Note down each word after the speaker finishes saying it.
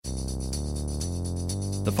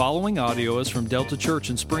The following audio is from Delta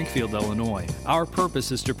Church in Springfield, Illinois. Our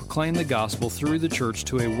purpose is to proclaim the gospel through the church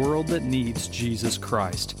to a world that needs Jesus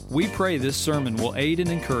Christ. We pray this sermon will aid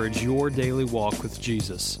and encourage your daily walk with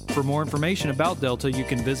Jesus. For more information about Delta, you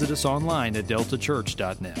can visit us online at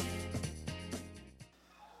deltachurch.net.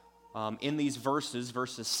 In these verses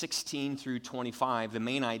 16 through 25, the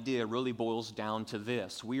main idea really boils down to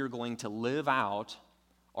this. We are going to live out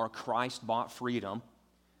our Christ-bought freedom,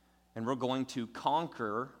 and we're going to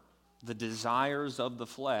conquer the desires of the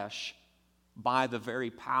flesh by the very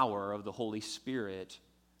power of the Holy Spirit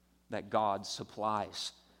that God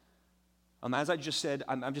supplies. As I just said,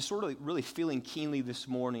 I'm just sort of really feeling keenly this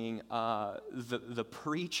morning the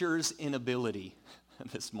preacher's inability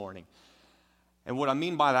this morning. And what I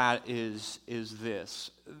mean by that is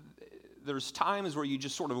this. There's times where you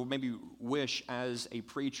just sort of maybe wish as a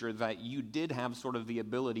preacher that you did have sort of the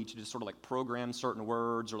ability to just sort of like program certain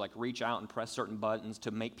words or like reach out and press certain buttons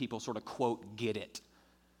to make people sort of, quote, get it.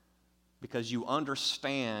 Because you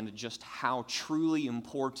understand just how truly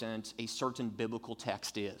important a certain biblical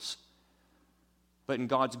text is. But in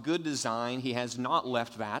God's good design, He has not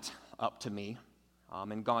left that up to me.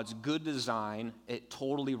 In God's good design, it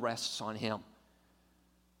totally rests on Him.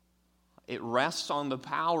 It rests on the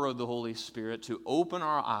power of the Holy Spirit to open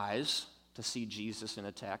our eyes to see Jesus in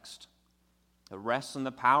a text. It rests on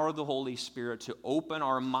the power of the Holy Spirit to open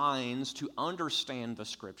our minds to understand the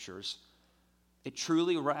Scriptures. It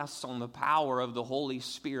truly rests on the power of the Holy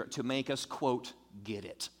Spirit to make us, quote, get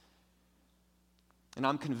it. And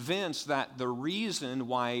I'm convinced that the reason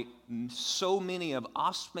why so many of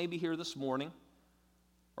us may be here this morning,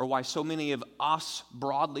 or why so many of us,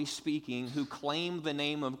 broadly speaking, who claim the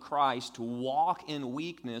name of Christ, walk in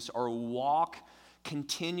weakness or walk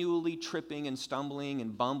continually tripping and stumbling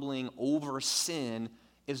and bumbling over sin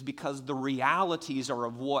is because the realities are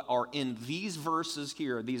of what are in these verses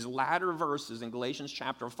here, these latter verses in Galatians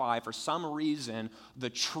chapter 5. For some reason, the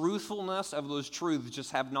truthfulness of those truths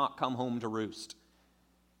just have not come home to roost.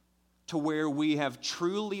 To where we have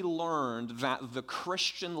truly learned that the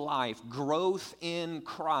Christian life, growth in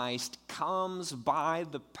Christ, comes by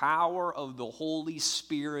the power of the Holy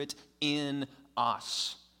Spirit in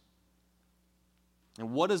us.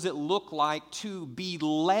 And what does it look like to be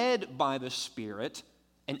led by the Spirit,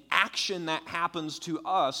 an action that happens to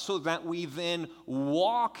us so that we then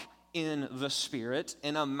walk in the Spirit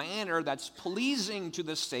in a manner that's pleasing to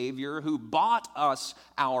the Savior who bought us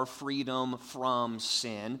our freedom from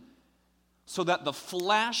sin? So that the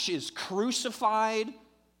flesh is crucified,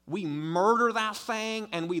 we murder that thing,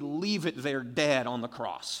 and we leave it there dead on the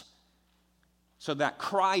cross. So that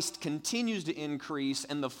Christ continues to increase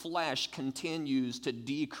and the flesh continues to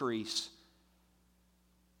decrease.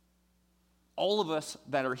 All of us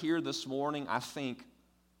that are here this morning, I think,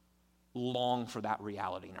 long for that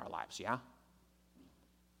reality in our lives, yeah?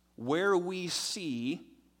 Where we see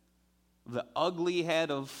the ugly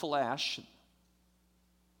head of flesh,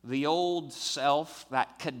 the old self,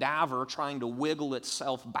 that cadaver trying to wiggle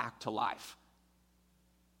itself back to life.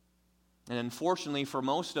 And unfortunately for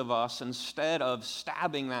most of us, instead of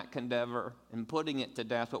stabbing that cadaver and putting it to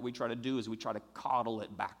death, what we try to do is we try to coddle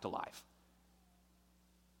it back to life.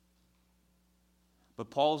 But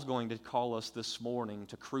Paul's going to call us this morning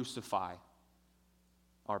to crucify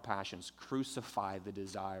our passions, crucify the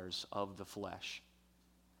desires of the flesh.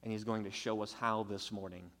 And he's going to show us how this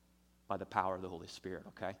morning by the power of the Holy Spirit,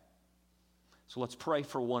 okay? So let's pray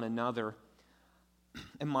for one another.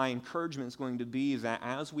 And my encouragement is going to be that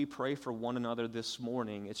as we pray for one another this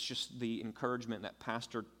morning, it's just the encouragement that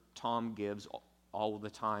Pastor Tom gives all the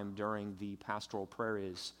time during the pastoral prayer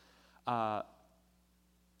is,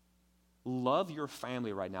 love your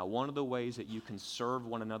family right now. One of the ways that you can serve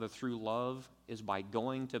one another through love is by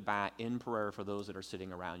going to bat in prayer for those that are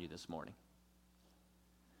sitting around you this morning.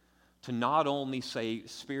 To not only say,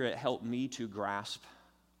 Spirit, help me to grasp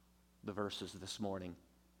the verses this morning,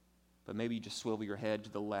 but maybe you just swivel your head to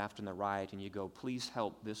the left and the right and you go, please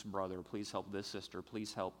help this brother, please help this sister,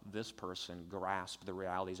 please help this person grasp the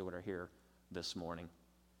realities of what are here this morning,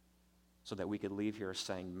 so that we could leave here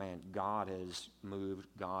saying, man, God has moved,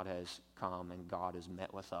 God has come, and God has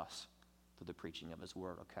met with us through the preaching of His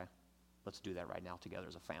Word, okay? Let's do that right now together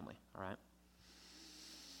as a family, all right?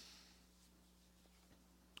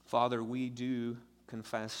 Father, we do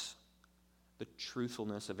confess the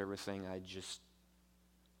truthfulness of everything I just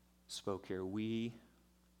spoke here. We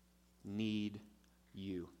need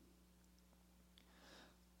You.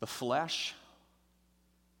 The flesh,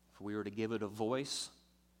 if we were to give it a voice,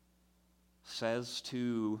 says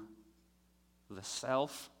to the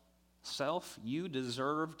self, you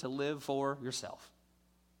deserve to live for yourself.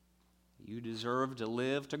 You deserve to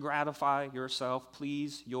live to gratify yourself,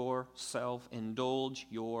 please yourself, indulge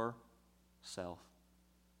yourself.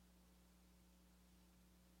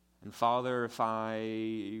 And Father, if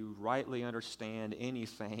I rightly understand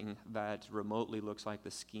anything that remotely looks like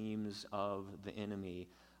the schemes of the enemy,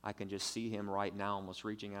 I can just see him right now almost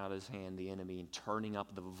reaching out his hand, the enemy, and turning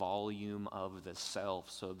up the volume of the self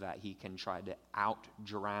so that he can try to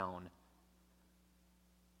out-drown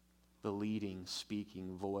the leading,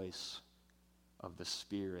 speaking voice of the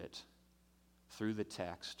Spirit through the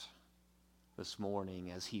text this morning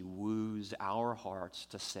as he woos our hearts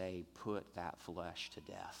to say, put that flesh to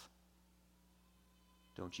death.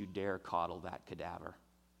 Don't you dare coddle that cadaver.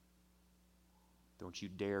 Don't you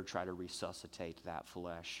dare try to resuscitate that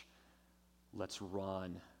flesh. Let's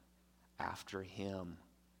run after him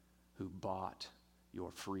who bought your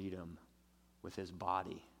freedom with his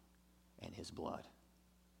body and his blood.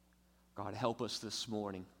 God, help us this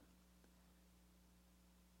morning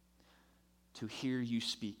to hear you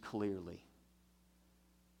speak clearly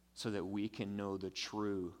so that we can know the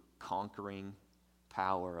true conquering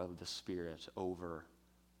power of the Spirit over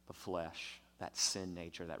the flesh, that sin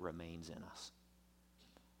nature that remains in us.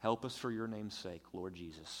 Help us for your name's sake, Lord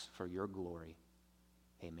Jesus, for your glory.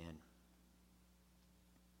 Amen.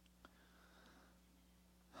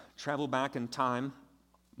 Travel back in time.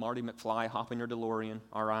 Marty McFly, hop in your DeLorean.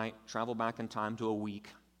 All right, travel back in time to a week.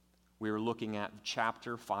 We were looking at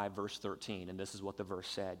chapter 5, verse 13, and this is what the verse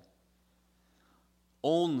said.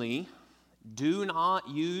 Only do not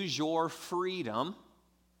use your freedom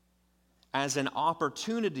as an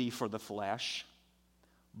opportunity for the flesh,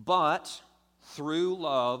 but through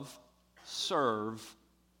love serve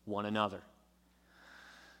one another.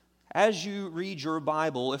 As you read your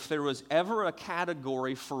Bible, if there was ever a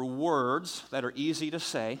category for words that are easy to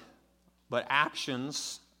say, but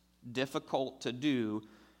actions difficult to do,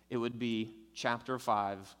 it would be chapter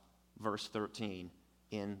 5, verse 13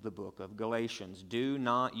 in the book of Galatians. Do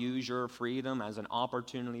not use your freedom as an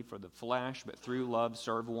opportunity for the flesh, but through love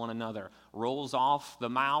serve one another. Rolls off the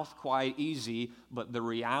mouth quite easy, but the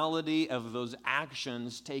reality of those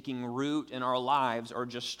actions taking root in our lives are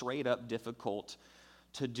just straight up difficult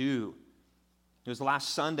to do. It was last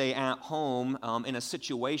Sunday at home in a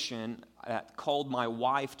situation that called my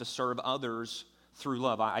wife to serve others through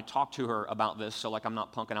love. I talked to her about this, so like I'm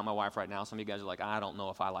not punking out my wife right now. Some of you guys are like, I don't know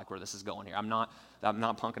if I like where this is going here. I'm not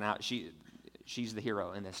punking out. She's the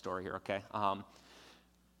hero in this story here, okay?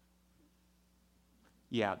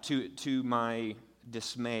 To my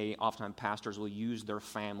dismay, oftentimes pastors will use their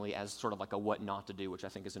family as sort of like a what not to do, which I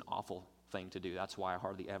think is an awful thing to do. That's why I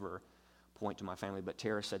hardly ever point to my family. But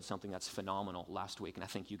Tara said something that's phenomenal last week, and I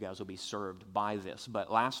think you guys will be served by this.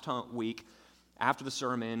 But last week, after the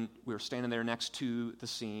sermon, we were standing there next to the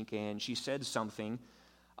sink, and she said something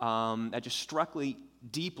that just struck me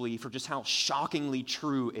deeply for just how shockingly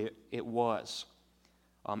true it was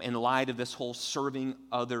in light of this whole serving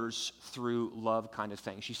others through love kind of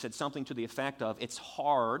thing. She said something to the effect of, it's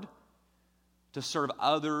hard to serve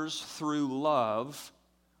others through love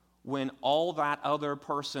when all that other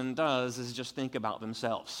person does is just think about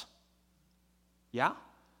themselves. Yeah?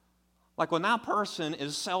 Like when that person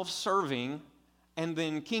is self-serving, and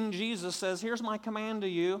then King Jesus says, here's my command to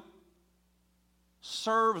you.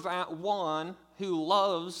 Serve that one who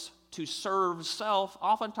loves to serve self.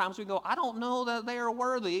 Oftentimes we go, I don't know that they are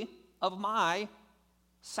worthy of my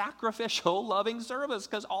sacrificial, loving service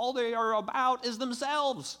because all they are about is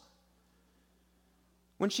themselves.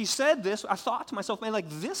 When she said this, I thought to myself, man, like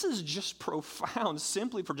this is just profound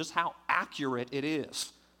simply for just how accurate it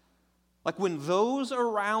is. Like when those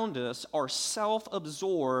around us are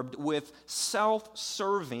self-absorbed with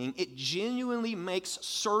self-serving, it genuinely makes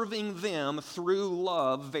serving them through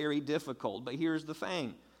love very difficult. But here's the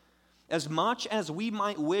thing. As much as we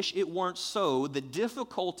might wish it weren't so, the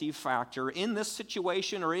difficulty factor in this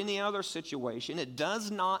situation or any other situation, it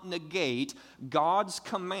does not negate God's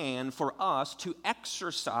command for us to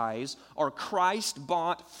exercise our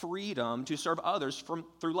Christ-bought freedom to serve others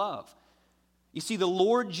through love. You see, the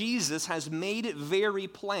Lord Jesus has made it very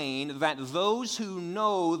plain that those who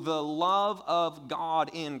know the love of God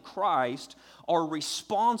in Christ are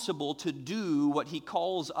responsible to do what He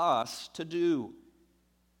calls us to do.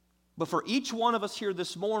 But for each one of us here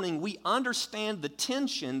this morning, we understand the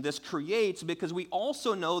tension this creates because we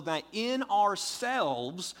also know that in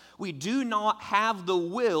ourselves, we do not have the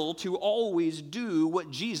will to always do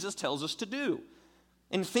what Jesus tells us to do.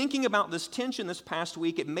 In thinking about this tension this past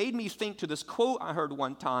week, it made me think to this quote I heard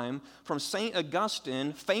one time from St.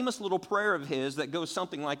 Augustine, famous little prayer of his that goes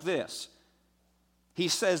something like this. He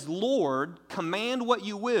says, Lord, command what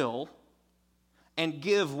you will, and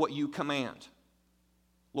give what you command.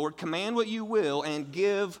 Lord, command what you will and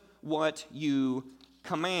give what you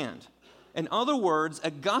command. In other words,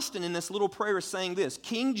 Augustine in this little prayer is saying this: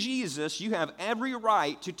 King Jesus, you have every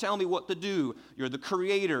right to tell me what to do. You're the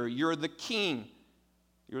creator, you're the king,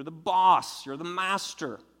 you're the boss, you're the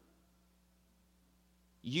master.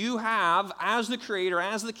 You have, as the creator,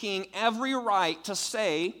 as the king, every right to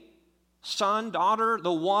say, son, daughter,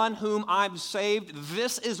 the one whom I've saved,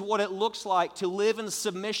 this is what it looks like to live in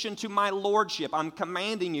submission to my lordship. I'm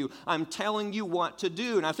commanding you. I'm telling you what to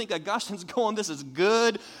do. And I think Augustine's going, this is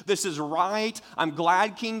good. This is right. I'm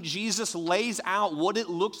glad King Jesus lays out what it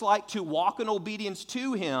looks like to walk in obedience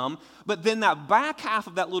to him. But then that back half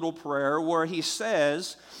of that little prayer where he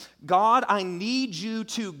says, God, I need you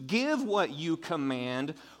to give what you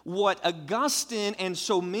command. What Augustine and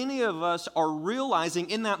so many of us are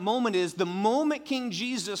realizing in that moment is the moment King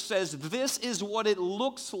Jesus says, this is what it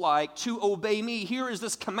looks like to obey me, here is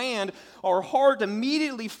this command, our heart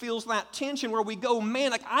immediately feels that tension where we go,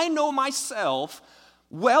 man, like I know myself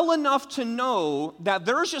well enough to know that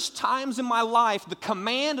there's just times in my life the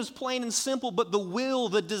command is plain and simple, but the will,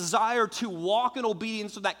 the desire to walk in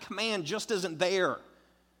obedience to that command just isn't there.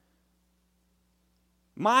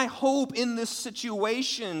 My hope in this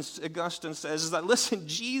situation, Augustine says, is that, listen,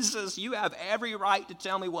 Jesus, you have every right to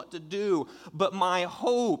tell me what to do, but my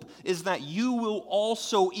hope is that you will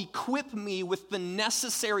also equip me with the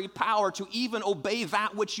necessary power to even obey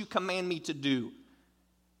that which you command me to do.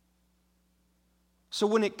 So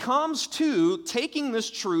when it comes to taking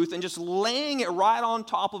this truth and just laying it right on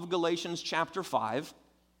top of Galatians chapter 5,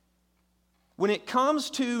 when it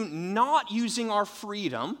comes to not using our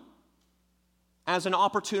freedom as an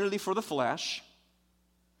opportunity for the flesh,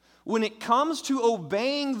 when it comes to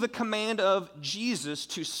obeying the command of Jesus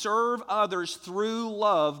to serve others through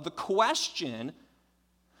love, the question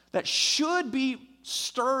that should be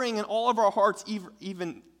stirring in all of our hearts,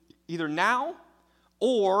 either now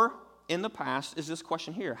or in the past, is this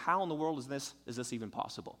question here: how in the world is this even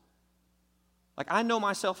possible? Like, I know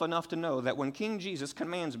myself enough to know that when King Jesus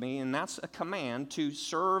commands me, and that's a command to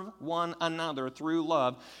serve one another through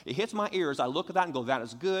love, it hits my ears. I look at that and go, that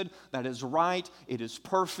is good, that is right, it is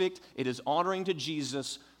perfect, it is honoring to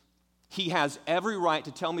Jesus. He has every right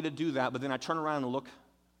to tell me to do that, but then I turn around and look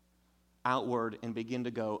outward and begin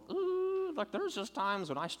to go, ooh, like there's just times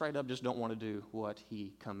when I straight up just don't want to do what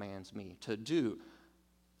he commands me to do.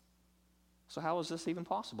 So how is this even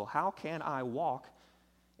possible? How can I walk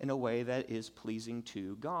in a way that is pleasing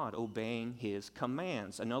to God, obeying his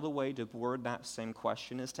commands? Another way to word that same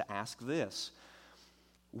question is to ask this: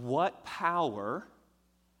 what power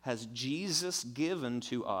has Jesus given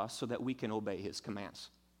to us so that we can obey his commands?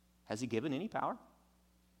 Has he given any power?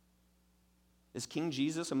 Is King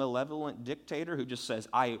Jesus a malevolent dictator who just says,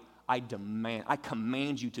 I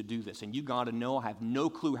command you to do this, and you got to know I have no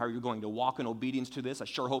clue how you're going to walk in obedience to this. I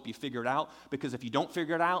sure hope you figure it out, because if you don't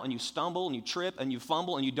figure it out and you stumble and you trip and you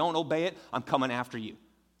fumble and you don't obey it, I'm coming after you.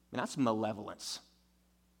 And that's malevolence.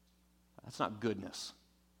 That's not goodness.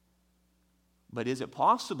 But is it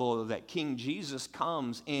possible that King Jesus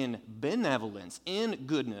comes in benevolence, in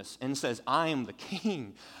goodness, and says, I am the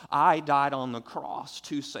king. I died on the cross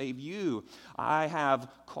to save you. I have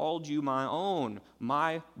called you my own.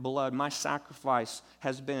 My blood, my sacrifice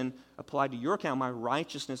has been applied to your account. My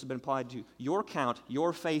righteousness has been applied to your account.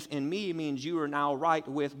 Your faith in me means you are now right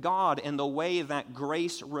with God. And the way that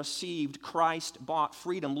grace received, Christ-bought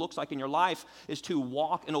freedom looks like in your life is to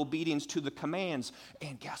walk in obedience to the commands.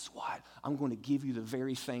 And guess what? I'm going to give you the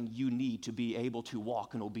very thing you need to be able to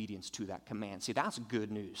walk in obedience to that command. See, that's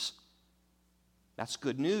good news. That's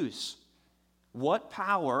good news. What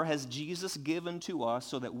power has Jesus given to us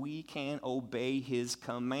so that we can obey his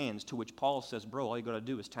commands? To which Paul says, bro, all you got to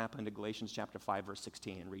do is tap into Galatians chapter 5, verse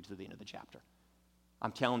 16 and read to the end of the chapter.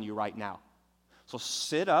 I'm telling you right now. So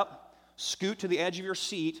sit up, scoot to the edge of your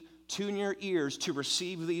seat, tune your ears to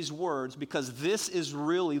receive these words, because this is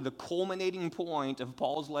really the culminating point of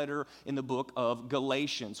Paul's letter in the book of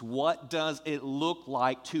Galatians. What does it look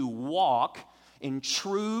like to walk in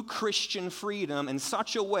true Christian freedom in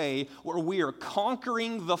such a way where we are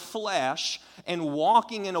conquering the flesh and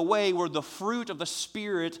walking in a way where the fruit of the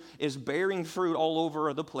Spirit is bearing fruit all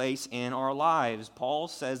over the place in our lives? Paul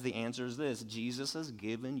says the answer is this: Jesus has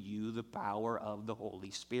given you the power of the Holy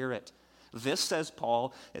Spirit. This, says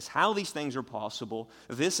Paul, is how these things are possible.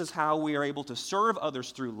 This is how we are able to serve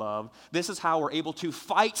others through love. This is how we're able to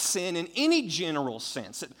fight sin in any general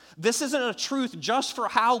sense. This isn't a truth just for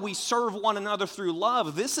how we serve one another through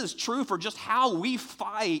love. This is true for just how we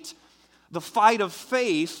fight the fight of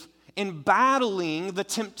faith in battling the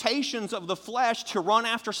temptations of the flesh to run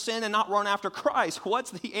after sin and not run after Christ?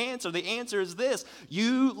 What's the answer? The answer is this: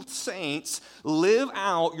 you saints live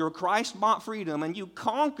out your Christ-bought freedom and you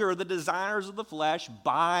conquer the desires of the flesh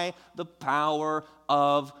by the power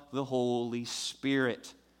of the Holy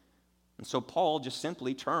Spirit. And so Paul just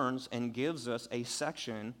simply turns and gives us a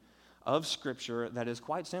section of Scripture that is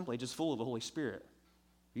quite simply just full of the Holy Spirit.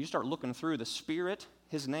 You start looking through the Spirit,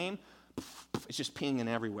 His name, it's just pinging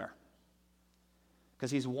everywhere.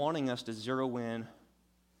 Because He's wanting us to zero in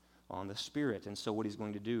on the Spirit. And so what He's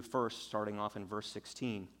going to do first, starting off in verse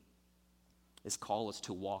 16, is call us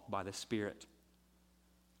to walk by the Spirit.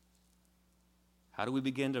 How do we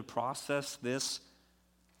begin to process this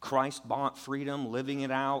Christ-bought freedom, living it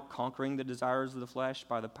out, conquering the desires of the flesh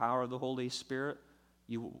by the power of the Holy Spirit?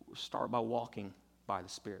 You start by walking by the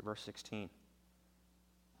Spirit. Verse 16.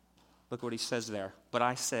 Look what he says there. But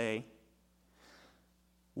I say,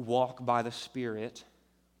 walk by the Spirit,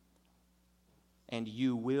 and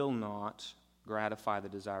you will not gratify the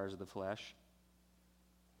desires of the flesh.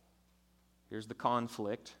 Here's the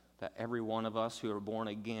conflict that every one of us who are born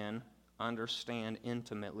again understand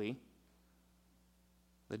intimately.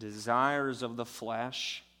 The desires of the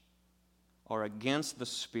flesh are against the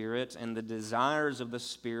Spirit, and the desires of the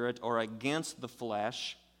Spirit are against the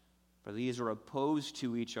flesh, for these are opposed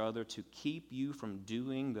to each other to keep you from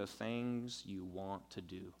doing the things you want to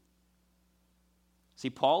do. See,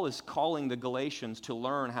 Paul is calling the Galatians to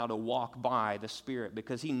learn how to walk by the Spirit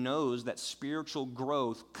because he knows that spiritual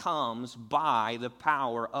growth comes by the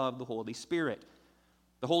power of the Holy Spirit.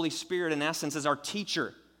 The Holy Spirit, in essence, is our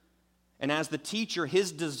teacher. And as the teacher,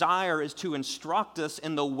 his desire is to instruct us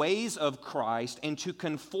in the ways of Christ and to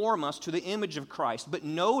conform us to the image of Christ. But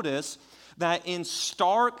notice that in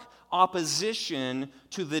stark opposition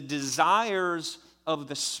to the desires of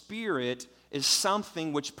the Spirit is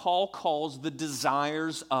something which Paul calls the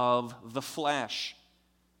desires of the flesh.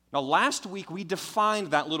 Now, last week we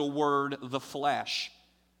defined that little word, the flesh.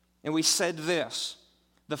 And we said this: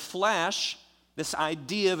 the flesh, this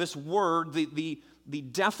idea, this word, the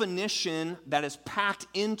definition that is packed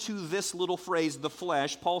into this little phrase, the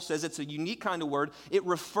flesh, Paul says it's a unique kind of word. It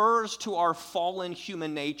refers to our fallen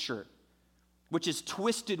human nature, which is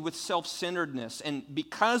twisted with self-centeredness. And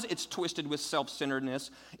because it's twisted with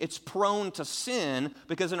self-centeredness, it's prone to sin,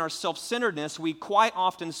 because in our self-centeredness, we quite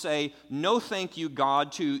often say, no thank you,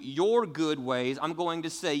 God, to your good ways. I'm going to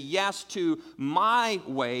say yes to my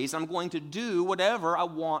ways. I'm going to do whatever I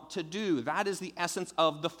want to do. That is the essence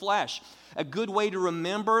of the flesh. A good way to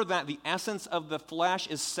remember that the essence of the flesh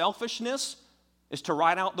is selfishness is to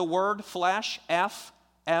write out the word flesh, F-L-E-S-H.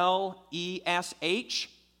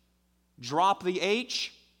 Drop the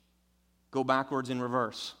H, go backwards in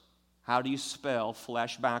reverse. How do you spell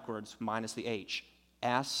flesh backwards minus the H?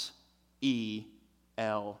 S-E-L-F.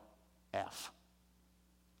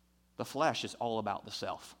 The flesh is all about the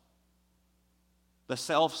self. The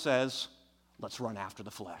self says, let's run after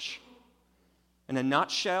the flesh. In a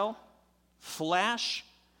nutshell, flesh,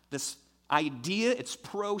 this idea, it's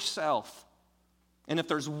pro-self. And if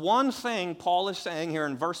there's one thing Paul is saying here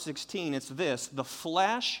in verse 16, it's this: the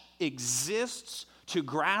flesh exists to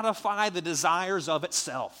gratify the desires of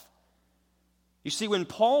itself. You see, when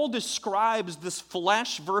Paul describes this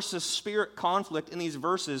flesh versus spirit conflict in these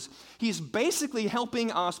verses, he's basically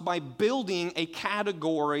helping us by building a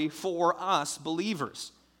category for us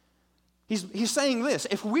believers. He's saying this: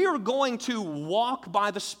 if we are going to walk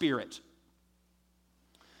by the Spirit,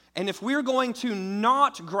 and if we're going to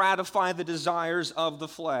not gratify the desires of the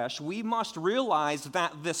flesh, we must realize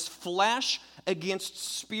that this flesh against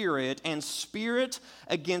spirit and spirit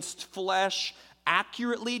against flesh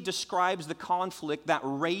accurately describes the conflict that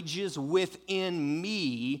rages within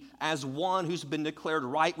me as one who's been declared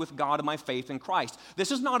right with God in my faith in Christ.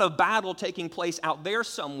 This is not a battle taking place out there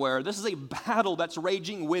somewhere. This is a battle that's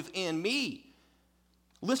raging within me.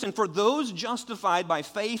 Listen, for those justified by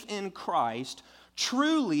faith in Christ,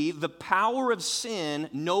 truly, the power of sin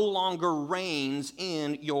no longer reigns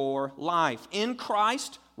in your life. In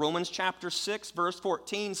Christ, Romans chapter 6, verse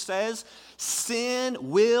 14 says, sin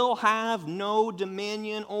will have no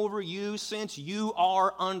dominion over you since you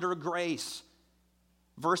are under grace.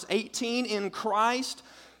 Verse 18, in Christ,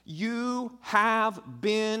 you have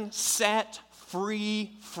been set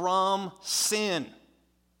free from sin.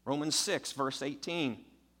 Romans 6, verse 18.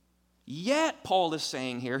 Yet, Paul is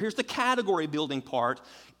saying here's the category building part,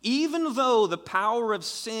 even though the power of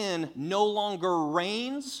sin no longer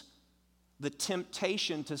reigns, the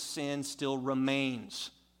temptation to sin still remains.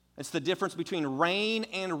 It's the difference between reign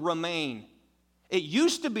and remain. It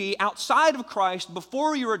used to be outside of Christ,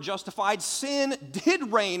 before you were justified, sin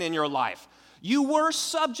did reign in your life. You were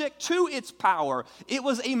subject to its power. It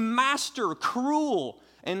was a master, cruel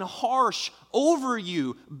and harsh over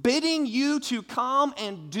you, bidding you to come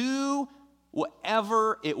and do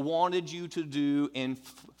whatever it wanted you to do in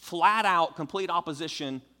flat out, complete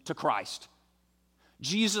opposition to Christ.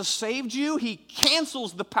 Jesus saved you. He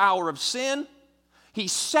cancels the power of sin. He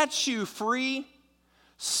sets you free.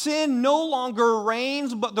 Sin no longer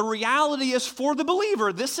reigns, but the reality is for the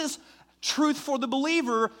believer. This is truth for the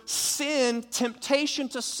believer. Sin, temptation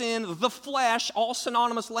to sin, the flesh, all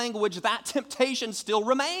synonymous language, that temptation still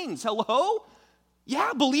remains. Hello?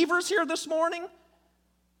 Yeah, believers here this morning?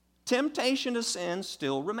 Temptation to sin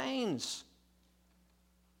still remains.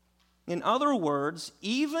 In other words,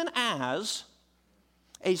 even as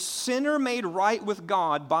a sinner made right with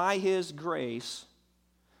God by His grace,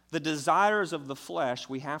 the desires of the flesh,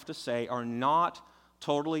 we have to say, are not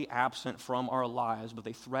totally absent from our lives, but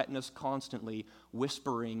they threaten us constantly,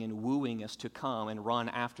 whispering and wooing us to come and run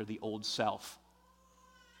after the old self.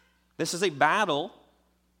 This is a battle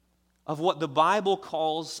of what the Bible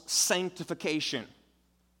calls sanctification.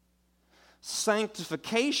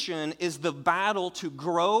 Sanctification is the battle to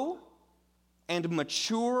grow and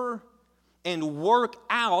mature and work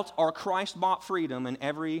out our Christ-bought freedom in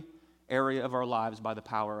every area of our lives by the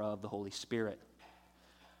power of the Holy Spirit.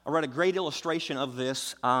 I read a great illustration of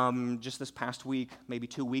this just this past week, maybe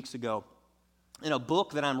 2 weeks ago, in a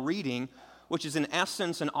book that I'm reading, which is in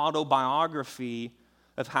essence an autobiography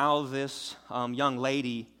of how this young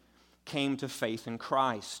lady came to faith in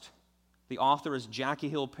Christ. The author is Jackie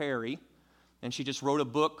Hill Perry, and she just wrote a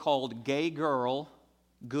book called Gay Girl,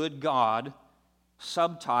 Good God,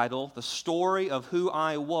 subtitle, The Story of Who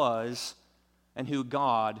I Was and Who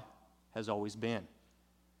God Has Always Been.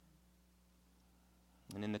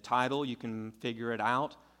 And in the title, you can figure it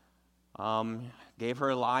out. Gave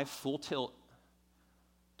her life full tilt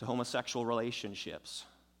to homosexual relationships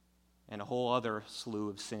and a whole other slew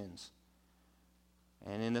of sins.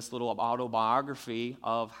 And in this little autobiography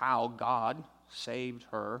of how God saved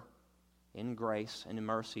her in grace and in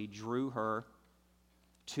mercy, drew her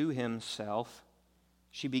to Himself,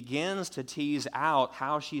 she begins to tease out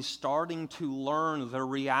how she's starting to learn the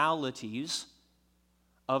realities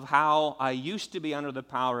of how I used to be under the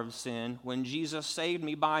power of sin. When Jesus saved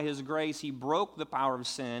me by His grace, He broke the power of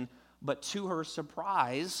sin, but to her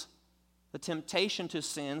surprise, the temptation to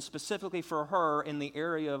sin, specifically for her in the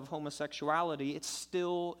area of homosexuality, it's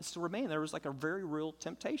still remained. There was like a very real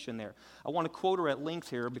temptation there. I want to quote her at length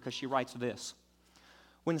here because she writes this: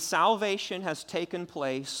 "When salvation has taken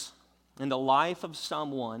place in the life of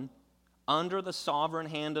someone under the sovereign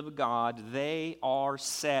hand of God, they are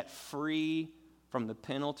set free from the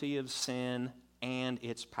penalty of sin and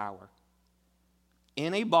its power.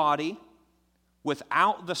 In a body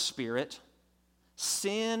without the Spirit,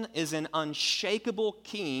 sin is an unshakable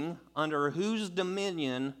king under whose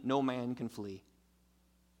dominion no man can flee.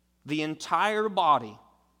 The entire body,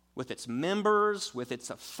 with its members, with its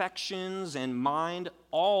affections and mind,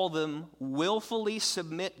 all of them willfully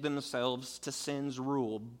submit themselves to sin's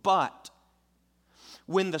rule. But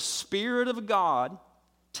when the Spirit of God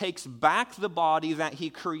takes back the body that He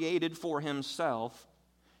created for Himself,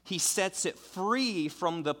 He sets it free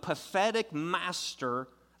from the pathetic master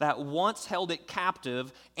that once held it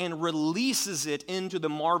captive and releases it into the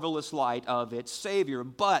marvelous light of its Savior.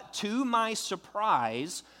 But to my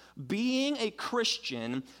surprise, being a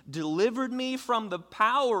Christian delivered me from the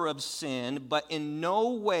power of sin, but in no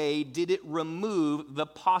way did it remove the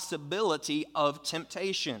possibility of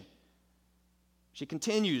temptation." She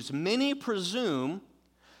continues, "Many presume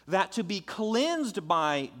that to be cleansed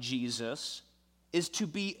by Jesus is to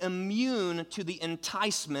be immune to the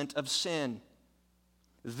enticement of sin.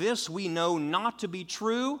 This we know not to be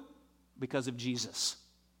true because of Jesus.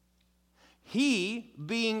 He,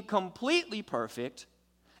 being completely perfect,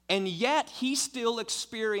 and yet He still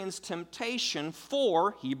experienced temptation,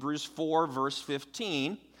 for, Hebrews 4 verse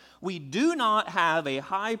 15, we do not have a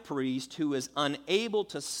high priest who is unable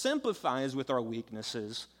to sympathize with our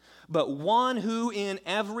weaknesses, but one who in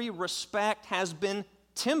every respect has been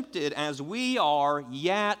tempted as we are,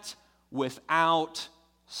 yet without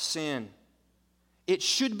sin. It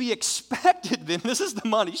should be expected then." This is the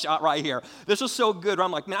money shot right here. This is so good.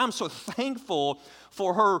 I'm like, man, I'm so thankful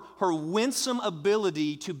for her winsome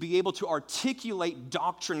ability to be able to articulate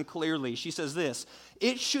doctrine clearly. She says this: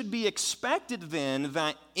 "It should be expected then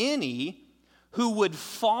that any who would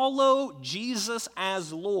follow Jesus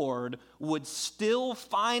as Lord would still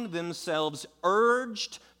find themselves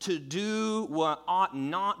urged to do what ought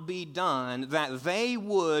not be done, that they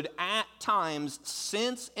would at times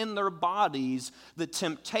sense in their bodies the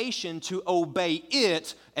temptation to obey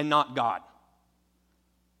it and not God.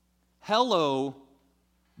 Hello,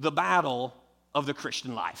 the battle of the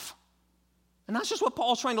Christian life. And that's just what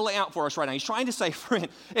Paul's trying to lay out for us right now. He's trying to say, friend,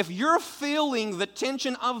 if you're feeling the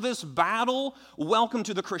tension of this battle, welcome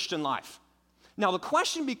to the Christian life. Now, the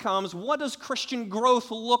question becomes, what does Christian growth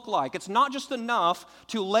look like? It's not just enough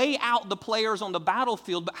to lay out the players on the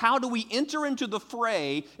battlefield, but how do we enter into the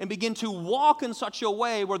fray and begin to walk in such a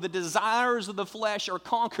way where the desires of the flesh are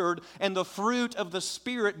conquered and the fruit of the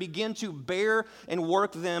Spirit begin to bear and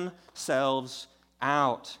work themselves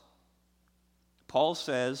out? Paul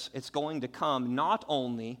says it's going to come not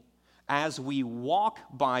only as we walk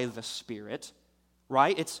by the Spirit,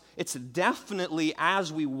 right? It's definitely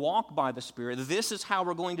as we walk by the Spirit. This is how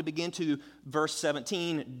we're going to begin to, verse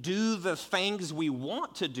 17, do the things we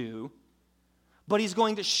want to do. But he's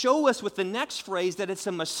going to show us with the next phrase that it's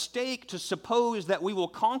a mistake to suppose that we will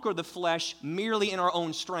conquer the flesh merely in our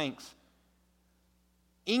own strength.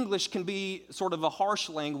 English can be sort of a harsh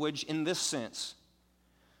language in this sense.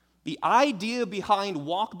 The idea behind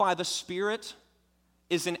walk by the Spirit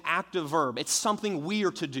is an active verb. It's something we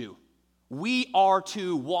are to do. We are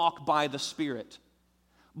to walk by the Spirit.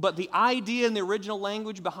 But the idea in the original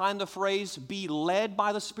language behind the phrase be led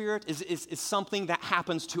by the Spirit is something that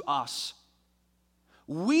happens to us.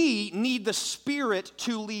 We need the Spirit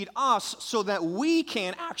to lead us so that we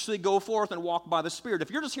can actually go forth and walk by the Spirit. If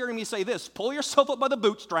you're just hearing me say this, pull yourself up by the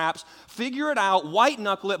bootstraps, figure it out, white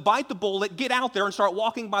knuckle it, bite the bullet, get out there and start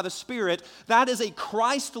walking by the Spirit, that is a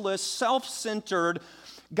Christless, self-centered,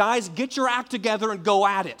 guys, get your act together and go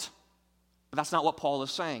at it. But that's not what Paul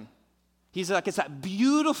is saying. He's like, it's that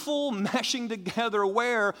beautiful meshing together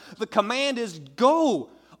where the command is go,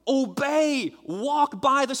 obey, walk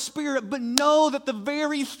by the Spirit, but know that the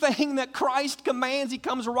very thing that Christ commands, he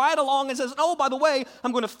comes right along and says, oh, by the way,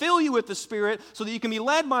 I'm going to fill you with the Spirit so that you can be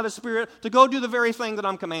led by the Spirit to go do the very thing that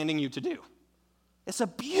I'm commanding you to do. It's a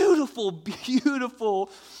beautiful, beautiful,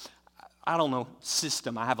 I don't know,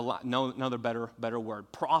 system. I have another better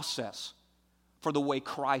word, process for the way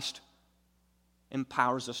Christ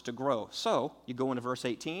empowers us to grow. So, you go into verse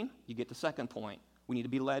 18, you get the second point. We need to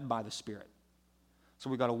be led by the Spirit. So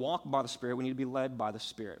we've got to walk by the Spirit. We need to be led by the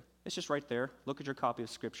Spirit. It's just right there. Look at your copy of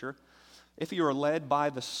Scripture. If you are led by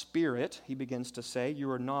the Spirit, he begins to say, you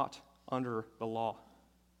are not under the law.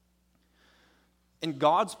 In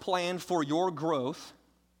God's plan for your growth,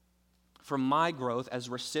 for my growth as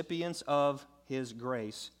recipients of his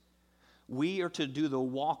grace, we are to do the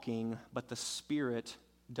walking, but the Spirit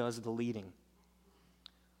does the leading.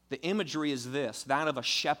 The imagery is this, that of a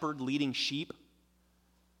shepherd leading sheep,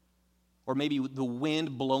 or maybe the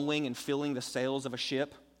wind blowing and filling the sails of a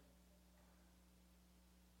ship.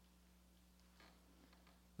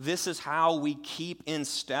 This is how we keep in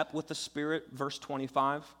step with the Spirit, verse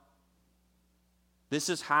 25. This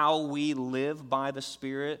is how we live by the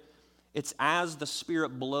Spirit. It's as the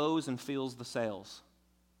Spirit blows and fills the sails.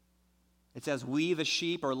 It's as we, the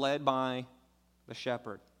sheep, are led by the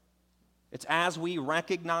shepherd. It's as we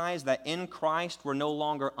recognize that in Christ we're no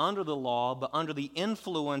longer under the law, but under the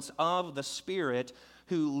influence of the Spirit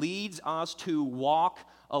who leads us to walk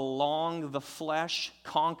along the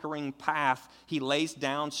flesh-conquering path he lays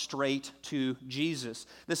down straight to Jesus.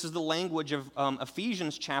 This is the language of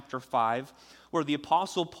Ephesians chapter 5, where the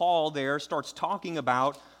Apostle Paul there starts talking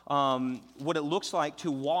about what it looks like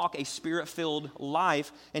to walk a Spirit-filled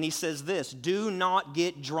life. And he says this, do not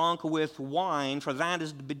get drunk with wine, for that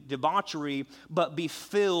is debauchery, but be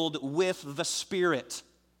filled with the Spirit.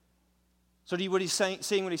 So do you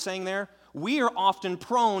seeing what he's saying there? We are often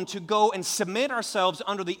prone to go and submit ourselves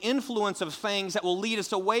under the influence of things that will lead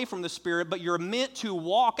us away from the Spirit, but you're meant to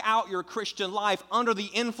walk out your Christian life under the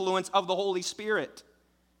influence of the Holy Spirit.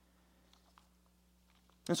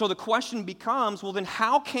 And so the question becomes, well, then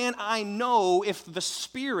how can I know if the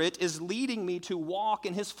Spirit is leading me to walk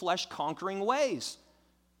in his flesh-conquering ways?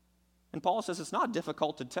 And Paul says it's not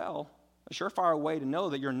difficult to tell. A surefire way to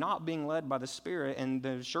know that you're not being led by the Spirit, and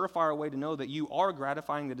the surefire way to know that you are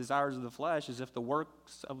gratifying the desires of the flesh is if the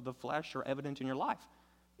works of the flesh are evident in your life.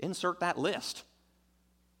 Insert that list.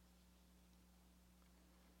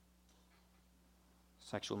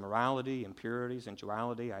 Sexual immorality, impurity,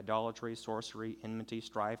 sensuality, idolatry, sorcery, enmity,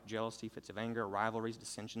 strife, jealousy, fits of anger, rivalries,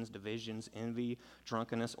 dissensions, divisions, envy,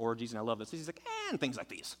 drunkenness, orgies, and I love this. He's like, and things like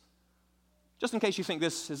these. Just in case you think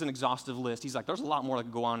this is an exhaustive list, he's like, there's a lot more that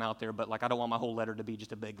could go on out there, but like I don't want my whole letter to be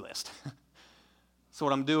just a big list. So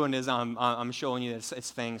what I'm doing is I'm showing you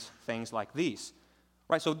it's things like these.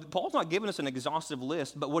 Right, so Paul's not giving us an exhaustive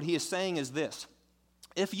list, but what he is saying is this.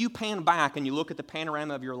 If you pan back and you look at the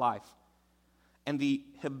panorama of your life, and the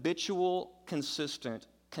habitual, consistent,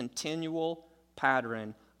 continual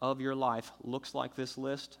pattern of your life looks like this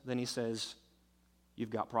list, then he says, you've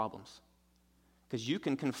got problems. Because you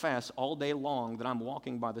can confess all day long that I'm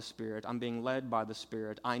walking by the Spirit, I'm being led by the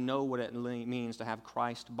Spirit, I know what it means to have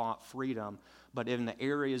Christ-bought freedom, but in the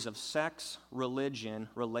areas of sex, religion,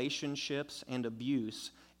 relationships, and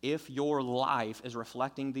abuse, if your life is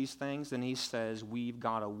reflecting these things, then he says we've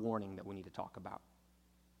got a warning that we need to talk about.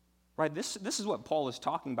 Right? This is what Paul is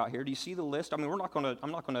talking about here. Do you see the list? I mean, I'm not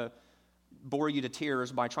going to bore you to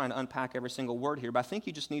tears by trying to unpack every single word here, but I think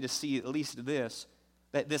you just need to see at least this,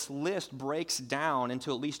 that this list breaks down into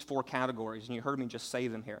at least 4 categories, and you heard me just say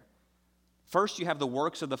them here. First, you have the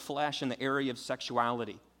works of the flesh in the area of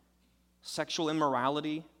sexuality. Sexual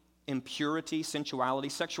immorality, impurity, sensuality.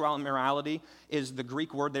 Sexual immorality is, the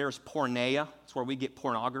Greek word there is porneia. It's where we get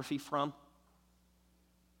pornography from.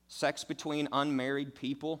 Sex between unmarried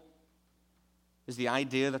people is the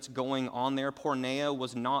idea that's going on there. Porneia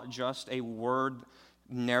was not just a word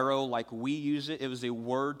narrow like we use it. It was a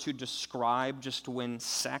word to describe just when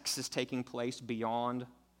sex is taking place beyond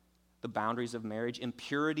the boundaries of marriage.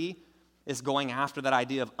 Impurity is going after that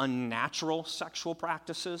idea of unnatural sexual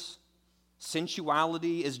practices.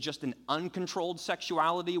 Sensuality is just an uncontrolled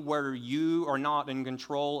sexuality where you are not in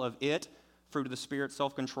control of it. Fruit of the Spirit,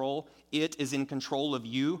 self-control. It is in control of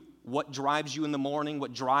you. What drives you in the morning,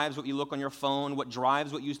 what drives what you look on your phone, what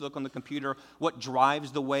drives what you look on the computer, what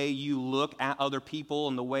drives the way you look at other people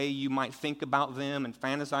and the way you might think about them and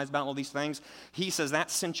fantasize about all these things. He says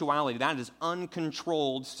that's sensuality. That is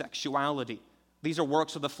uncontrolled sexuality. These are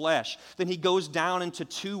works of the flesh. Then he goes down into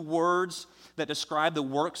 2 words that describe the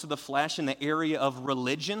works of the flesh in the area of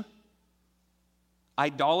religion.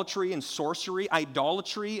 Idolatry and sorcery.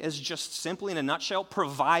 Idolatry is just simply, in a nutshell,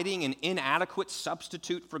 providing an inadequate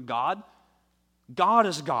substitute for God. God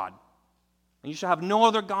is God. And you shall have no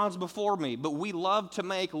other gods before me. But we love to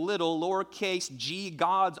make little lowercase g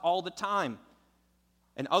gods all the time.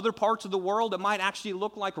 In other parts of the world, it might actually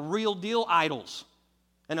look like real deal idols.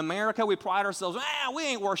 In America, we pride ourselves, we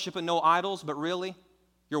ain't worshiping no idols, but really,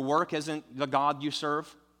 your work isn't the God you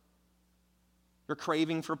serve. Your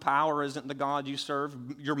craving for power isn't the God you serve.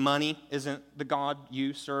 Your money isn't the God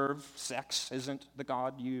you serve. Sex isn't the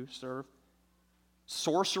God you serve.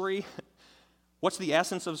 Sorcery. What's the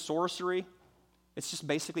essence of sorcery? It's just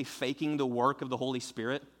basically faking the work of the Holy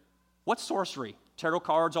Spirit. What's sorcery? Tarot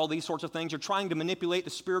cards, all these sorts of things. You're trying to manipulate the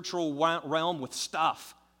spiritual realm with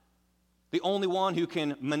stuff. The only one who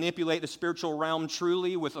can manipulate the spiritual realm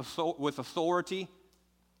truly with authority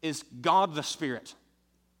is God the Spirit.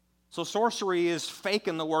 So sorcery is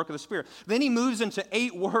faking the work of the Spirit. Then he moves into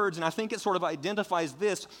 8 words, and I think it sort of identifies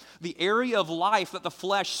this. The area of life that the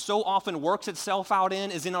flesh so often works itself out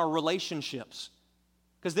in is in our relationships.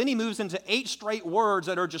 Because then he moves into 8 straight words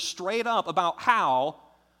that are just straight up about how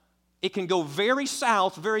it can go very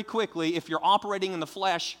south very quickly if you're operating in the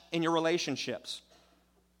flesh in your relationships.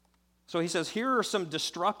 So he says, here are some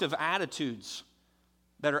destructive attitudes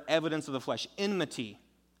that are evidence of the flesh. Enmity.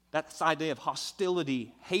 That's the idea of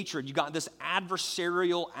hostility, hatred. You got this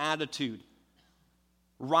adversarial attitude.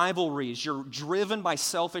 Rivalries. You're driven by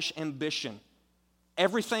selfish ambition.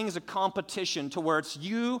 Everything is a competition to where it's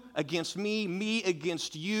you against me, me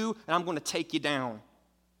against you, and I'm going to take you down.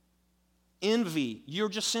 Envy. You're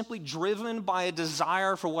just simply driven by a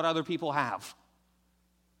desire for what other people have.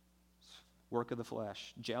 Work of the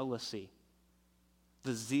flesh. Jealousy.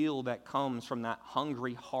 The zeal that comes from that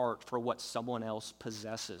hungry heart for what someone else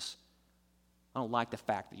possesses. I don't like the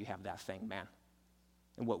fact that you have that thing, man.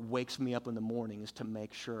 And what wakes me up in the morning is to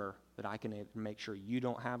make sure that I can make sure you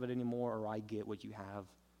don't have it anymore or I get what you have.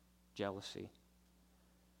 Jealousy.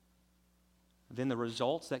 Then the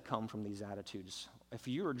results that come from these attitudes. If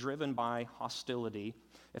you are driven by hostility,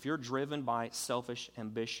 if you're driven by selfish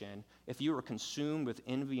ambition, if you are consumed with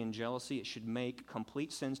envy and jealousy, it should make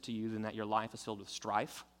complete sense to you then that your life is filled with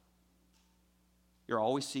strife. You're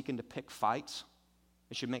always seeking to pick fights.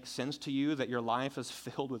 It should make sense to you that your life is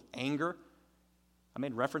filled with anger. I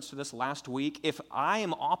made reference to this last week. If I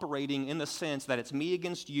am operating in the sense that it's me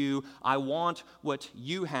against you, I want what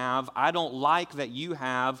you have, I don't like that you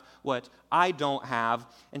have what I don't have,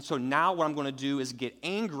 and so now what I'm going to do is get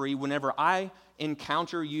angry whenever I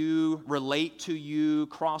encounter you, relate to you,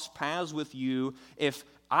 cross paths with you. If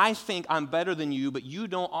I think I'm better than you, but you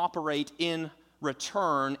don't operate in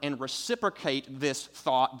return and reciprocate this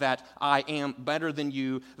thought that I am better than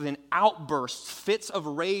you, then outbursts, fits of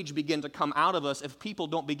rage begin to come out of us if people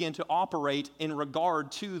don't begin to operate in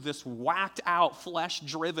regard to this whacked out,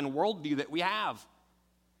 flesh-driven worldview that we have.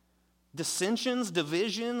 Dissensions,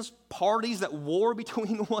 divisions, parties that war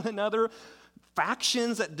between one another,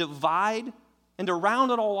 factions that divide. And to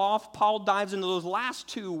round it all off, Paul dives into those last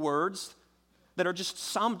two words that are just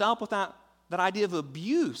summed up with that idea of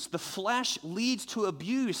abuse. The flesh leads to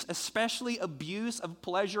abuse, especially abuse of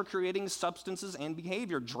pleasure-creating substances and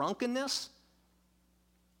behavior. Drunkenness,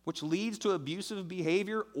 which leads to abusive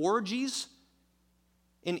behavior. Orgies.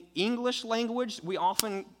 In English language, we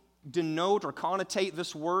often denote or connotate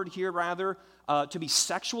this word here rather to be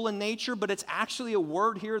sexual in nature, but it's actually a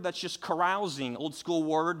word here that's just carousing. Old school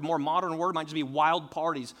word, more modern word might just be wild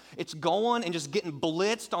parties. It's going and just getting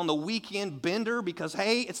blitzed on the weekend bender because,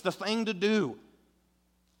 hey, it's the thing to do.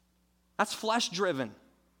 That's flesh-driven.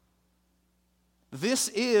 This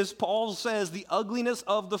is, Paul says, the ugliness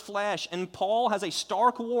of the flesh. And Paul has a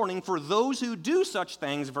stark warning for those who do such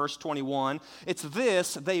things, verse 21. It's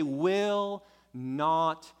this: they will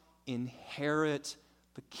not inherit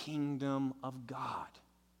the kingdom of God.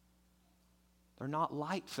 They're not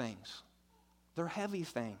light things. They're heavy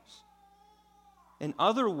things. In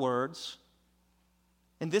other words,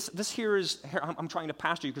 and this here is, I'm trying to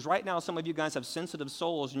pastor you, because right now some of you guys have sensitive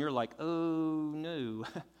souls and you're like, oh no.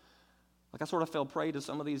 Like I sort of fell prey to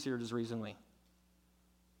some of these here just recently.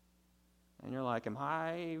 And you're like,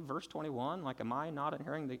 verse 21, like am I not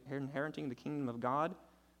inheriting the kingdom of God?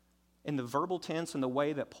 In the verbal tense and the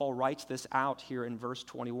way that Paul writes this out here in verse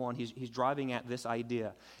 21, he's driving at this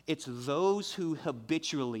idea. It's those who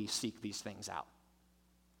habitually seek these things out.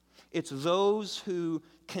 It's those who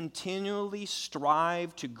continually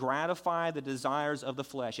strive to gratify the desires of the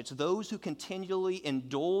flesh. It's those who continually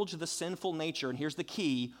indulge the sinful nature, and here's the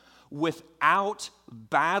key, without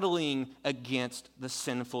battling against the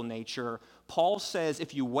sinful nature. Paul says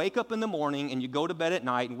if you wake up in the morning and you go to bed at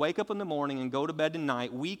night, and wake up in the morning and go to bed at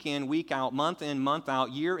night, week in, week out, month in, month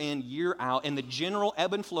out, year in, year out, and the general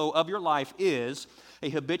ebb and flow of your life is a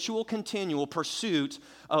habitual, continual pursuit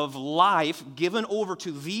of life given over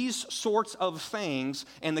to these sorts of things,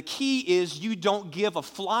 and the key is you don't give a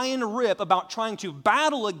flying rip about trying to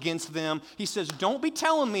battle against them. He says, don't be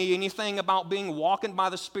telling me anything about being walking by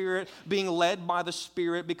the Spirit, being led by the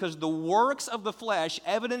Spirit, because the works of the flesh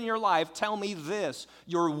evident in your life tell me this: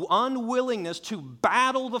 your unwillingness to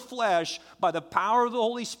battle the flesh by the power of the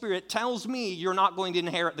Holy Spirit tells me you're not going to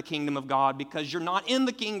inherit the kingdom of God, because you're not in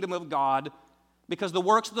the kingdom of God. Because the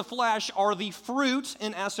works of the flesh are the fruit,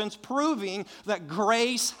 in essence, proving that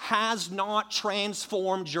grace has not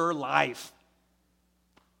transformed your life.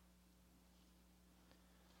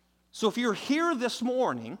 So if you're here this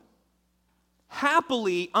morning,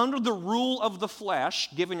 happily under the rule of the flesh,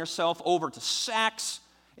 giving yourself over to sex,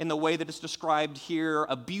 in the way that it's described here,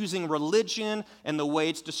 abusing religion, and the way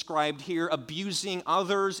it's described here, abusing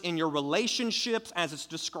others in your relationships, as it's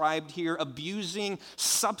described here, abusing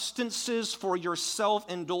substances for your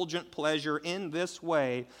self-indulgent pleasure. In this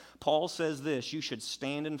way, Paul says this: you should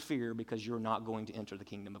stand in fear, because you're not going to enter the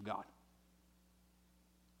kingdom of God.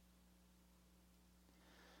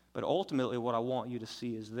 But ultimately, what I want you to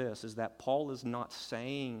see is this, is that Paul is not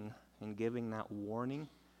saying and giving that warning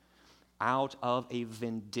out of a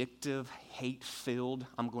vindictive, hate-filled,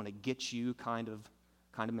 I'm going to get you kind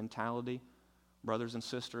of mentality. Brothers and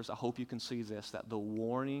sisters, I hope you can see this, that the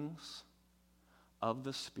warnings of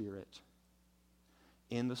the Spirit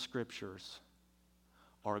in the Scriptures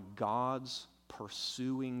are God's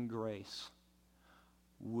pursuing grace,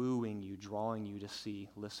 wooing you, drawing you to see,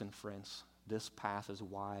 listen, friends, this path is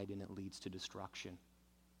wide and it leads to destruction.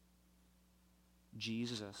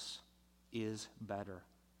 Jesus is better.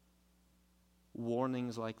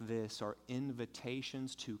 Warnings like this are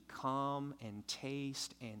invitations to come and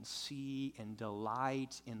taste and see and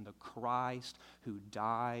delight in the Christ who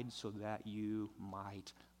died so that you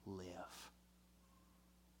might live.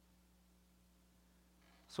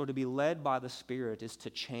 So to be led by the Spirit is to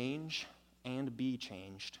change and be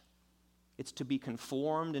changed. It's to be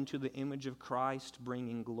conformed into the image of Christ,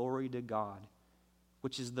 bringing glory to God,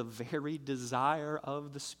 which is the very desire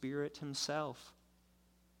of the Spirit himself.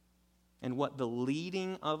 And what the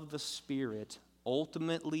leading of the Spirit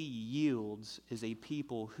ultimately yields is a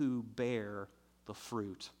people who bear the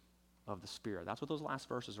fruit of the Spirit. That's what those last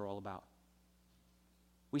verses are all about.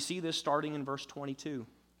 We see this starting in verse 22.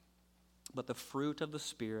 But the fruit of the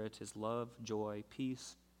Spirit is love, joy,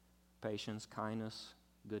 peace, patience, kindness,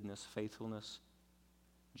 goodness, faithfulness,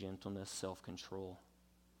 gentleness, self-control.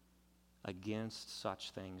 Against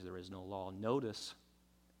such things there is no law. Notice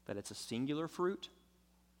that it's a singular fruit,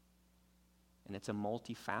 and it's a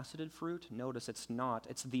multifaceted fruit. Notice it's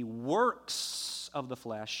the works of the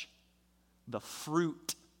flesh, the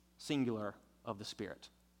fruit, singular, of the Spirit.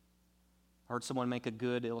 I heard someone make a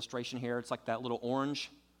good illustration here. It's like that little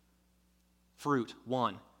orange fruit,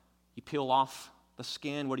 one. You peel off the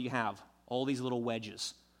skin, what do you have? All these little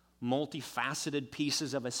wedges, multifaceted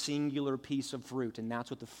pieces of a singular piece of fruit, and that's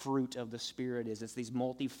what the fruit of the Spirit is. It's these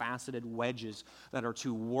multifaceted wedges that are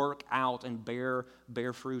to work out and bear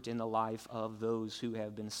fruit in the life of those who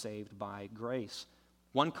have been saved by grace.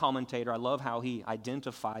 One commentator, I love how he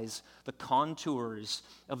identifies the contours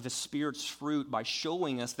of the Spirit's fruit by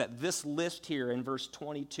showing us that this list here in verse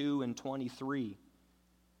 22 and 23,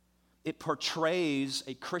 it portrays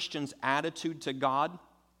a Christian's attitude to God,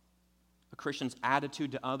 a Christian's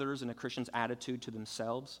attitude to others, and a Christian's attitude to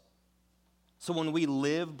themselves. So when we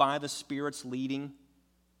live by the Spirit's leading,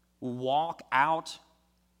 walk out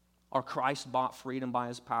our Christ-bought freedom by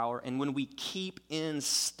His power, and when we keep in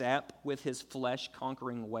step with His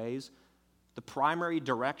flesh-conquering ways, the primary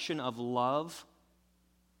direction of love,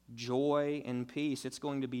 joy, and peace, it's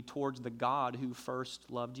going to be towards the God who first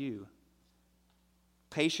loved you.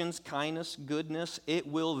 Patience, kindness, goodness, it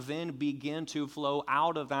will then begin to flow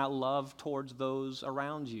out of that love towards those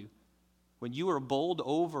around you. When you are bowled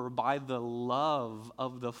over by the love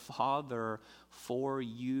of the Father for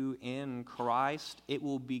you in Christ,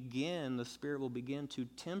 the Spirit will begin to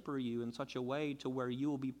temper you in such a way to where you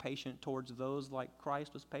will be patient towards those like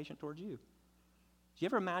Christ was patient towards you. Do you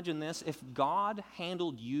ever imagine this? If God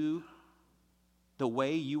handled you the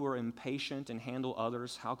way you were impatient and handle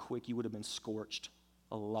others, how quick you would have been scorched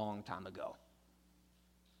a long time ago.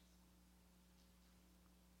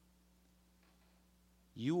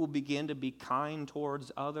 You will begin to be kind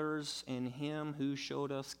towards others in Him who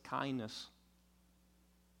showed us kindness.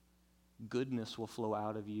 Goodness will flow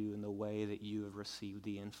out of you in the way that you have received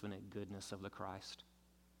the infinite goodness of the Christ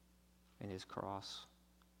and His cross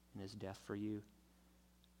and His death for you.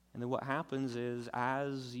 And then what happens is,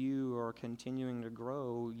 as you are continuing to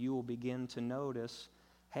grow, you will begin to notice,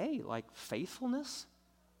 hey, like faithfulness,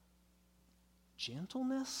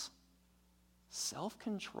 gentleness,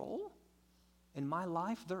 self-control in my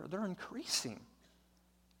life, they're increasing.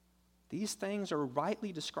 These things are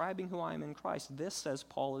rightly describing who I am in Christ. This, says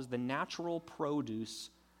Paul, is the natural produce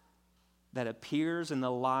that appears in the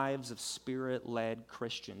lives of Spirit-led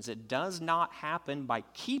Christians. It does not happen by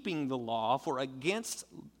keeping the law, for against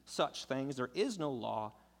such things there is no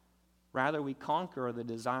law. Rather, we conquer the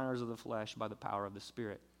desires of the flesh by the power of the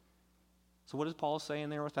Spirit. So what is Paul saying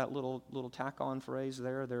there with that little tack-on phrase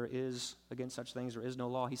there? There is, against such things, there is no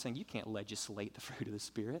law. He's saying you can't legislate the fruit of the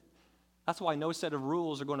Spirit. That's why no set of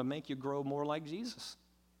rules are going to make you grow more like Jesus.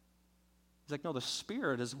 He's like, no, the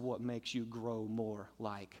Spirit is what makes you grow more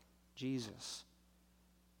like Jesus.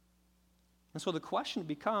 And so the question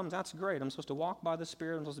becomes, that's great. I'm supposed to walk by the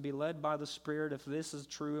Spirit. I'm supposed to be led by the Spirit. If this is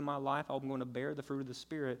true in my life, I'm going to bear the fruit of the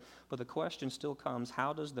Spirit. But the question still comes,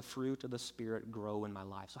 how does the fruit of the Spirit grow in my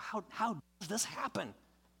life? So how does this happen?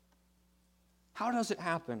 How does it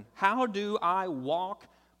happen? How do I walk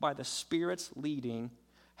by the Spirit's leading?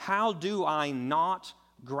 How do I not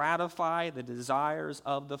gratify the desires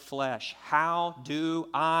of the flesh? How do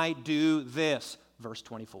I do this? Verse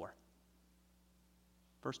 24.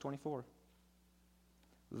 Verse 24.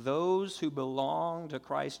 Those who belong to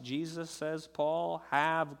Christ Jesus, says Paul,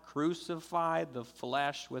 have crucified the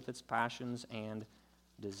flesh with its passions and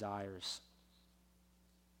desires.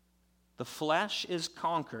 The flesh is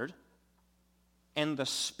conquered, and the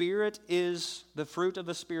fruit of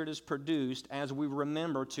the Spirit is produced as we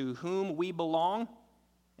remember to whom we belong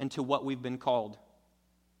and to what we've been called.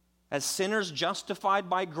 As sinners justified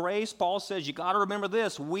by grace, Paul says, you got to remember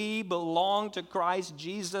this. We belong to Christ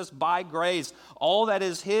Jesus by grace. All that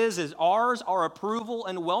is His is ours. Our approval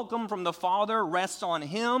and welcome from the Father rests on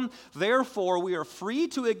Him. Therefore, we are free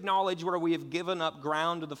to acknowledge where we have given up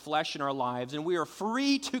ground to the flesh in our lives, and we are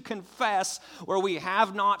free to confess where we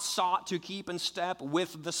have not sought to keep in step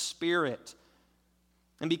with the Spirit.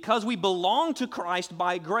 And because we belong to Christ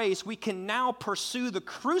by grace, we can now pursue the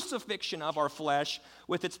crucifixion of our flesh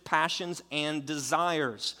with its passions and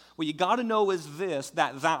desires. What you got to know is this,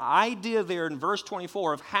 that the idea there in verse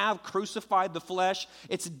 24 of have crucified the flesh,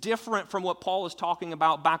 it's different from what Paul is talking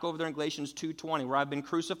about back over there in Galatians 2:20, where I've been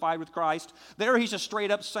crucified with Christ. There he's just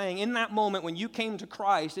straight up saying, in that moment when you came to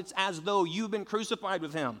Christ, it's as though you've been crucified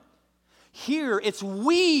with Him. Here, it's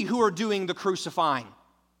we who are doing the crucifying,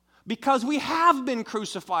 because we have been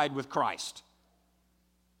crucified with Christ.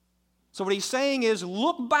 So what he's saying is,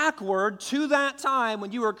 look backward to that time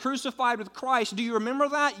when you were crucified with Christ. Do you remember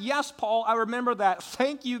that? Yes, Paul, I remember that.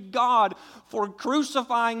 Thank you, God, for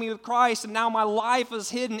crucifying me with Christ, and now my life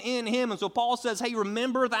is hidden in Him. And so Paul says, hey,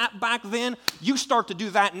 remember that back then? You start to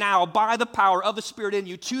do that now by the power of the Spirit in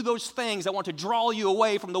you to those things that want to draw you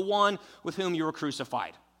away from the one with whom you were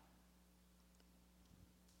crucified.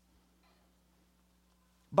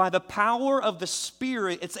 By the power of the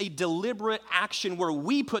Spirit, it's a deliberate action where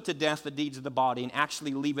we put to death the deeds of the body and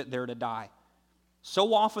actually leave it there to die.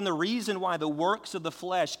 So often the reason why the works of the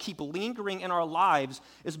flesh keep lingering in our lives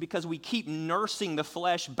is because we keep nursing the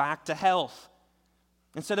flesh back to health.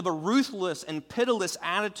 Instead of a ruthless and pitiless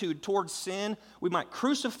attitude towards sin, we might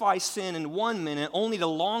crucify sin in 1 minute only to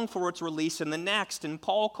long for its release in the next. And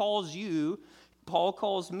Paul calls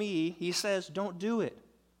me, he says, don't do it.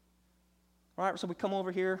 All right, so we come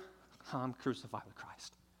over here, I'm crucified with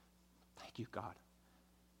Christ. Thank you, God.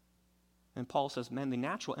 And Paul says, man, the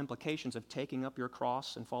natural implications of taking up your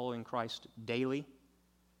cross and following Christ daily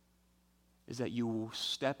is that you will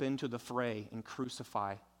step into the fray and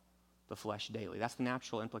crucify the flesh daily. That's the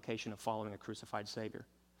natural implication of following a crucified Savior.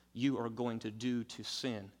 You are going to do to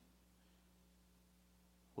sin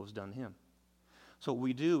what was done to him. So what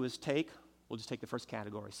we do is we'll just take the first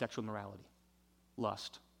category, sexual immorality,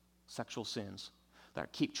 lust, sexual sins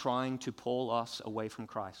that keep trying to pull us away from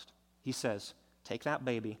Christ. He says, take that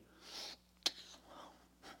baby.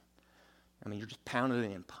 You're just pounding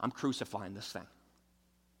it in. I'm crucifying this thing.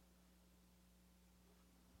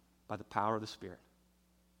 By the power of the Spirit.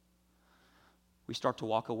 We start to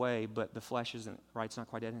walk away, but the flesh isn't, right? It's not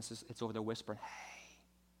quite dead. It's over there whispering, hey,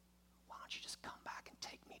 why don't you just come back and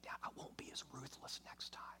take me down? I won't be as ruthless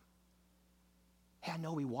next time. Hey, I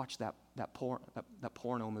know we watched that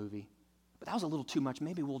porno movie, but that was a little too much.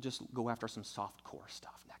 Maybe we'll just go after some softcore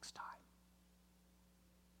stuff next time.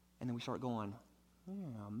 And then we start going,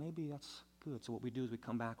 yeah, maybe that's good. So what we do is we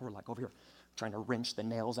come back, we're like over here trying to wrench the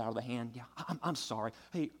nails out of the hand. Yeah, I'm sorry.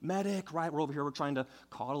 Hey, medic, right? We're over here, we're trying to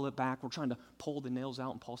coddle it back. We're trying to pull the nails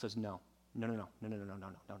out. And Paul says, no.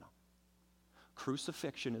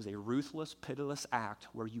 Crucifixion is a ruthless, pitiless act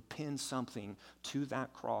where you pin something to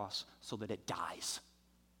that cross so that it dies.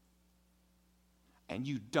 And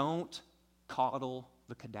you don't coddle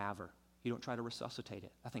the cadaver. You don't try to resuscitate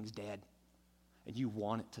it. That thing's dead. And you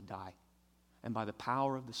want it to die. And by the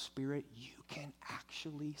power of the Spirit, you can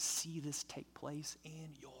actually see this take place in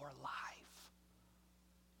your life.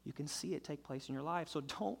 You can see it take place in your life. So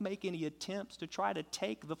don't make any attempts to try to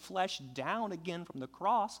take the flesh down again from the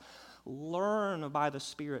cross. Learn by the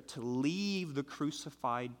Spirit to leave the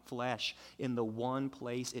crucified flesh in the one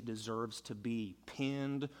place it deserves to be,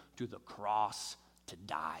 pinned to the cross to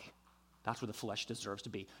die. That's where the flesh deserves to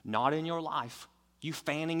be. Not in your life. You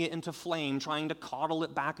fanning it into flame, trying to coddle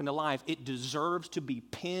it back into life. It deserves to be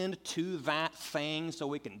pinned to that thing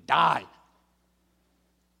so it can die.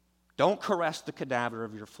 Don't caress the cadaver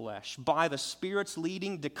of your flesh. By the Spirit's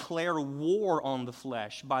leading, declare war on the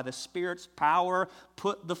flesh. By the Spirit's power,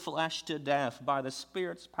 put the flesh to death. By the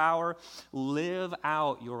Spirit's power, live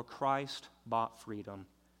out your Christ-bought freedom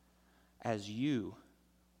as you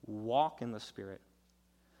walk in the Spirit,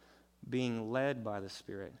 being led by the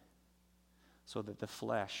Spirit, so that the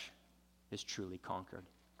flesh is truly conquered.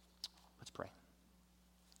 Let's pray.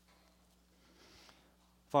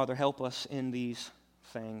 Father, help us in these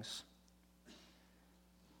things.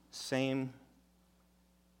 Same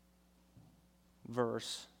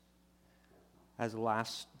verse as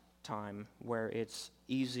last time, where it's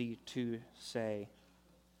easy to say,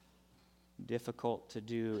 difficult to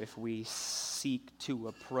do if we seek to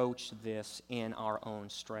approach this in our own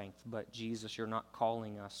strength. But Jesus, you're not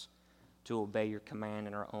calling us to obey your command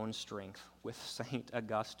in our own strength. With St.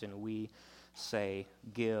 Augustine, we say,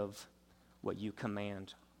 give what you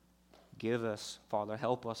command. Give us, Father,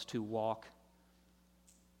 help us to walk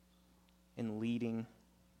in leading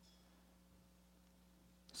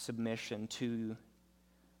submission to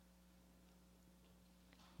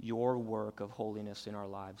your work of holiness in our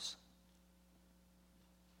lives.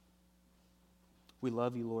 We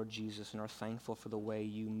love you, Lord Jesus, and are thankful for the way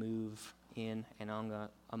you move in and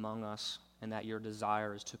among us, and that your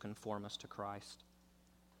desire is to conform us to Christ.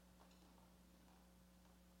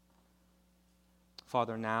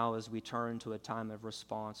 Father, now as we turn to a time of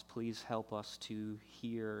response, please help us to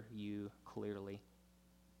hear you clearly.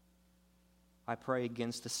 I pray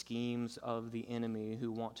against the schemes of the enemy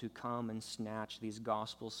who want to come and snatch these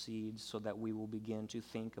gospel seeds so that we will begin to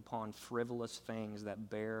think upon frivolous things that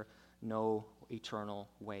bear no eternal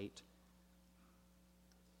weight.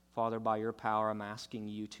 Father, by your power, I'm asking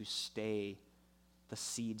you to stay the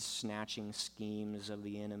seed-snatching schemes of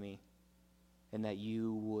the enemy, and that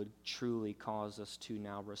you would truly cause us to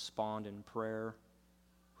now respond in prayer,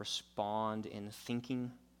 respond in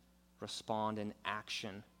thinking, respond in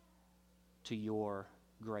action to your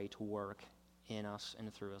great work in us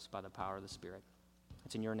and through us by the power of the Spirit.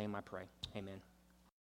 It's in your name I pray. Amen.